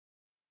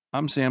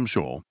I'm Sam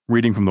Scholl,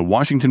 reading from the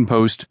Washington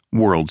Post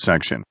World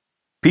section.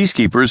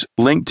 Peacekeepers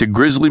linked to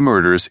grisly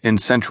murders in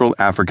Central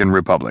African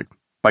Republic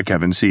by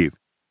Kevin Sieff.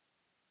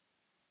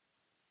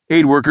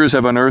 Aid workers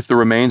have unearthed the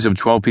remains of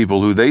 12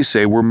 people who they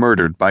say were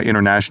murdered by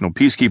international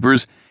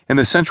peacekeepers in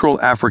the Central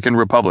African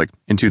Republic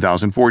in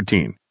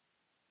 2014.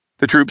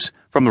 The troops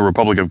from the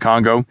Republic of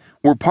Congo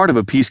were part of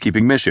a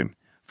peacekeeping mission,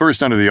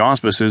 first under the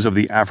auspices of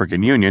the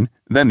African Union,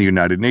 then the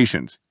United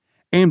Nations,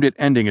 aimed at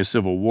ending a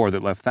civil war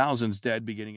that left thousands dead beginning